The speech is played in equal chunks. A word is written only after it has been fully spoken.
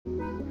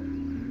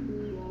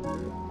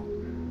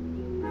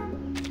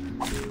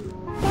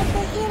Let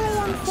the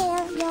helium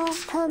fill your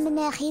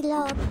pulmonary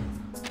lobe.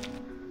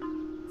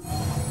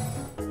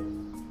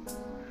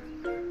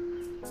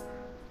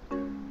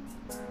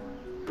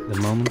 The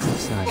moment of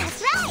silence.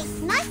 That's right!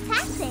 Nice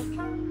tactic!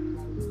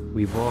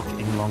 We walk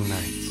in long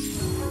nights.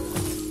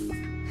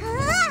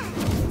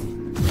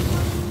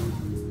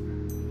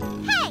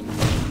 Hey!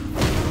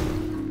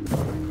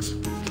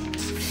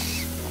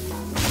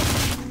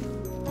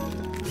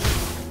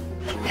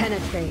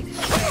 Penetrate.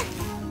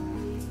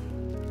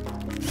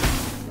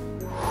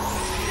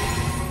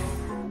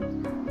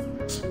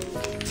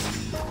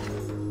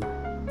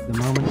 The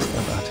moment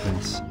of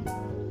utterance.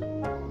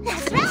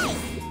 That's right!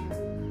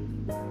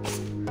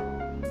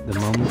 The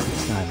moment of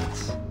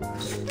silence.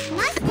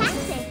 Nice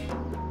tactic!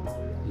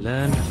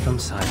 Learn from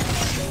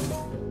silence.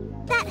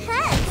 That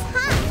hurts,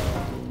 huh?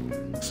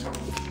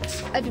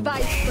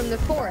 Advice from the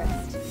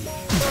forest.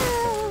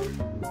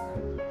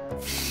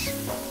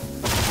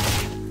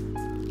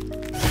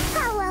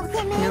 How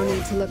welcoming! No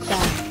need to look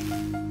back.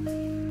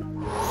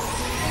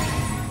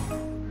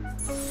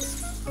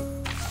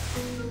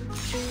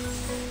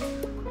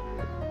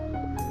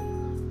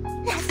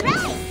 That's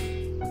right!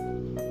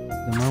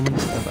 The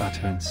moment of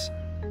utterance.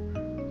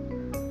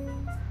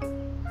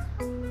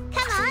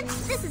 Come on,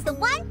 this is the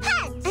one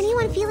punch!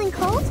 Anyone feeling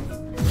cold?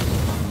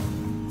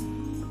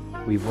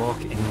 We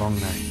walk in long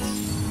nights.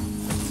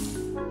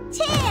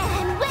 Cheer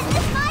and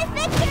witness my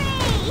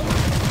victory!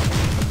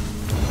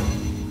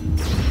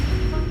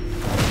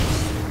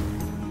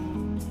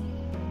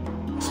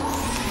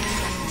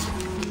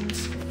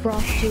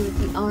 Frost you with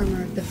the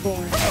armor of the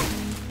forest.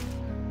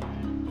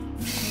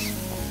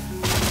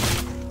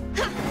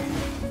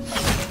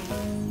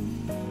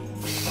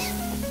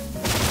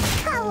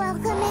 How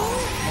welcoming!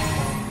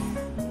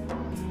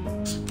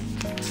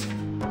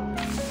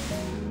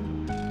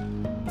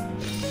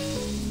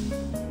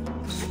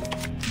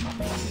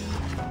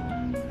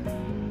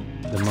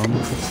 The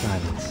moment of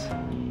silence.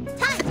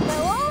 Time to go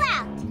all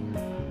out!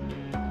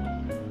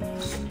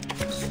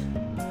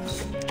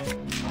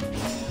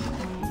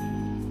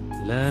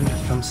 Learn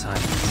from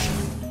silence.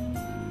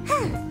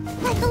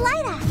 Like a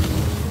lighter!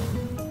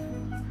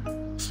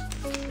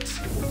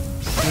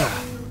 Ah.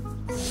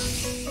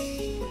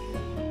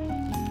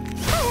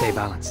 Stay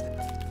balanced.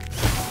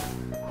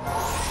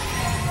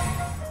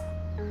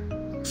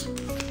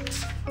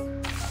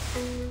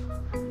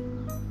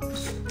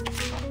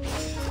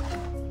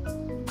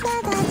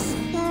 Well, that's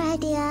your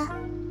idea.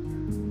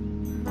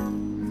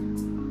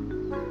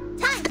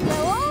 Time to go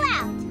all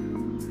out!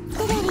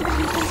 Did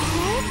anyone get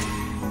hurt?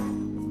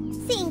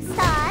 Seeing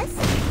stars?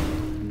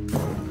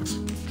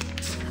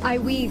 I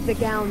weave the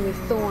gown with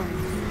thorns.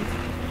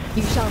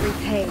 You shall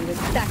repay with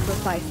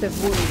sacrifice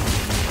of wounds.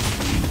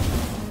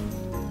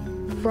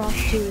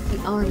 Frost you with the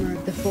armor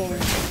of the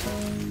forest.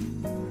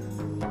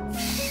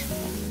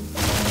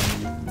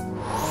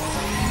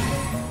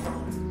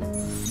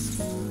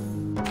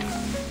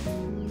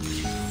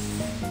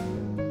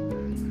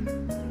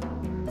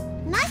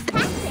 Nice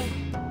tactic!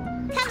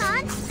 Come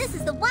on, this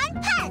is the one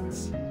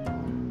punch!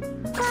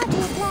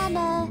 Party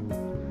planner!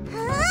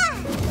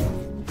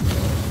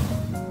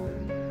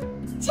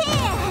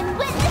 Cheer and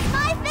witness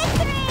my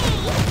victory!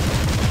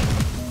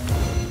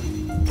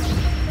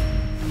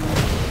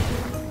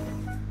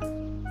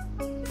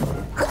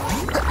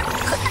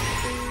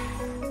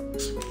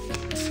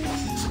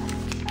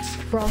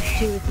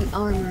 Frost you with the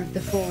armor of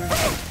the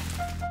forest.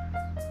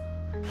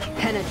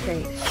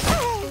 Penetrate.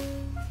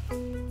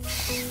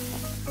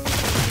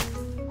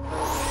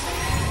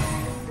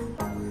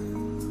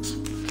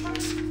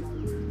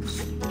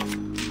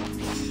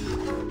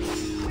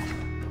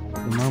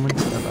 The moment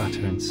of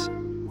utterance.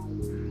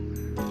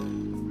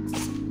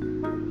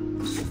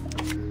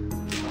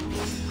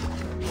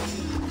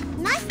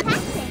 Nice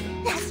tactic!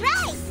 That's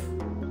right!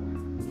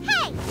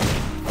 Hey!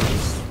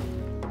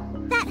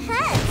 That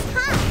hurts,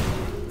 huh?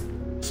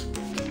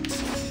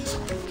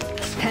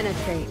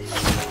 Penetrate.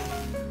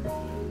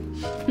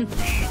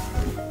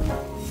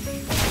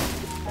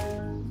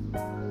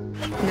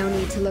 No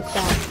need to look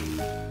back.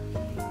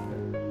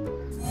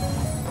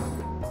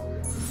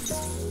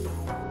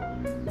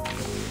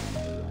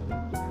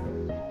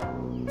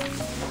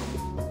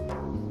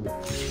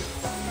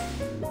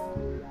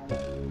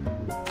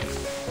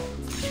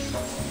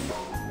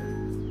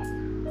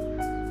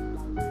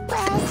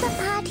 Where's the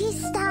party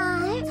star?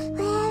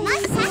 Where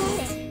nice is tactic.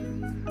 It?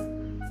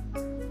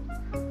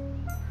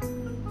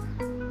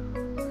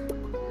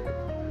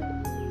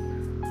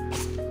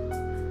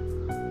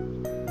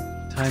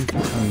 Time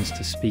for tongues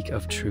to speak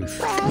of truth.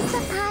 Where's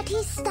the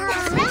party star?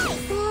 That's right.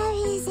 Where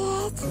is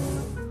it?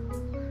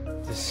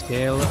 The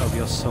scale of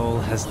your soul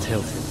has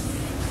tilted.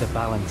 The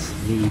balance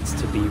needs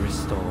to be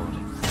restored.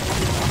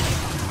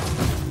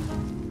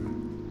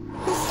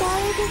 The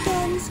story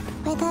begins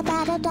with a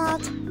bad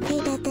adult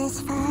who did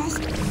this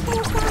first.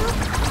 Then fell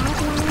at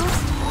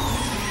last.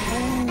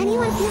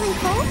 Anyone feeling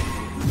cold?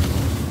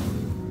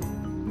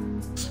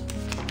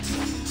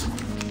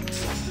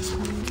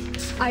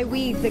 I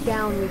weave the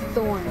gown with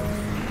thorns.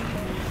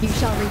 You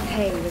shall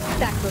repay with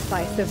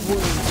sacrifice of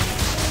wounds.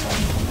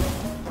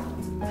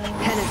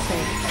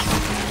 Penetrate.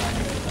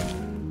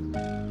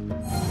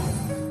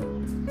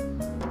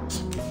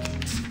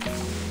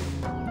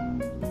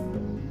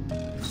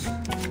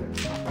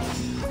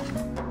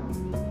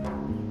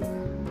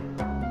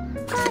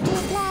 Party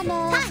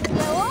planner. Time to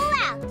go all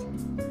out.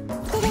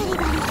 Did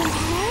anybody get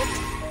hurt?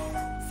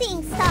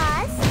 Seeing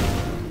stars?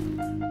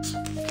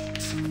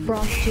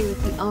 Frost you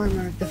with the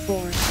armor of the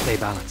forest. Stay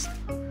balanced.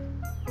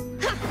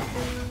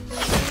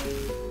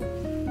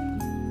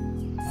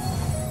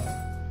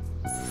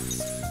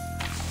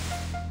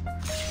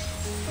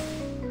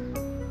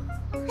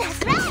 That's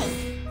right.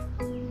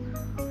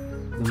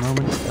 The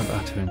moment of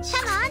utterance.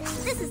 Come on,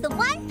 this is the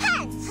one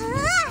punch.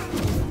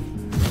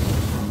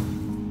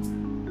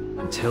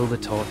 Until the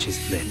torch is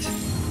lit.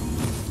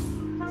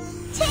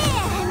 Cheer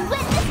and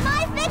witness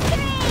my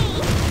victory!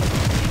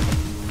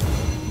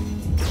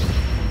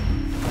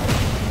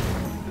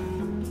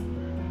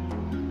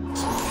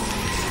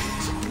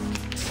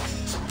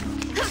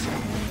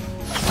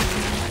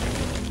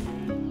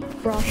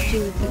 Frost you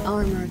with the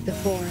armor of the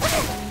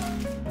forest.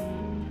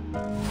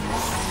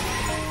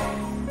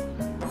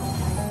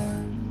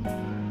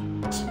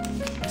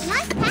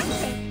 Nice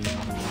tactic.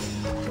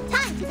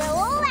 Time to go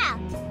all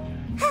out.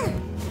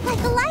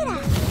 Like a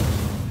lighter.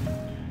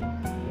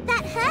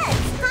 That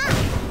hurts, huh?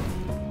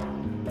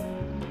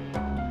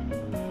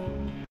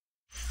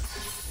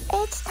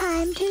 It's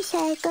time to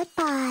say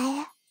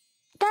goodbye.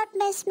 Don't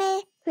miss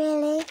me,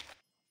 really.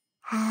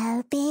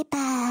 I'll be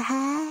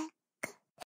back.